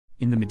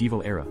In the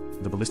medieval era,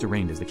 the ballista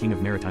reigned as the king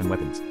of maritime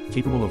weapons,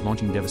 capable of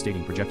launching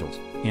devastating projectiles,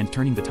 and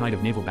turning the tide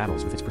of naval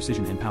battles with its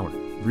precision and power.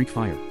 Greek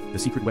fire, the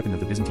secret weapon of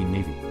the Byzantine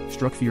navy,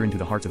 struck fear into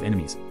the hearts of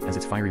enemies, as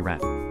its fiery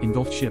wrath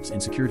engulfed ships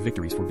and secured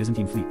victories for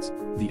Byzantine fleets.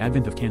 The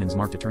advent of cannons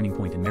marked a turning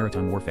point in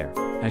maritime warfare,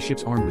 as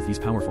ships armed with these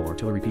powerful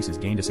artillery pieces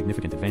gained a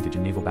significant advantage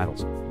in naval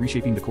battles,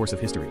 reshaping the course of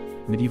history.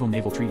 Medieval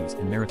naval treaties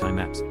and maritime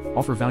maps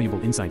offer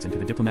valuable insights into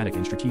the diplomatic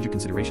and strategic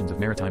considerations of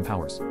maritime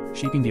powers,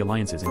 shaping the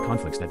alliances and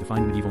conflicts that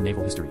defined medieval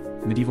naval history.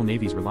 Medieval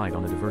navies relied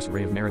on a diverse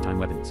array of maritime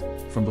weapons,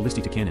 from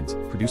ballistic to cannons,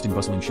 produced in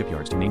bustling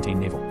shipyards to maintain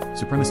naval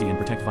supremacy and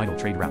protect vital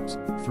trade routes.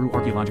 Through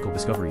archaeological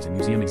discoveries and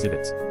museum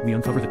exhibits, we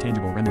uncover the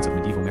tangible remnants of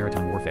medieval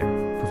maritime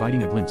warfare,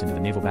 providing a glimpse into the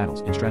naval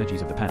battles and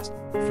strategies of the past.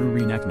 Through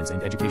reenactments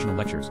and educational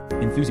lectures,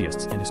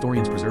 enthusiasts and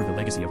historians preserve the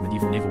legacy of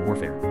medieval naval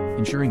warfare,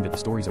 ensuring that the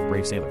stories of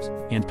brave sailors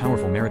and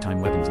powerful maritime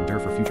weapons endure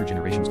for future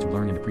generations to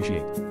learn and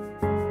appreciate.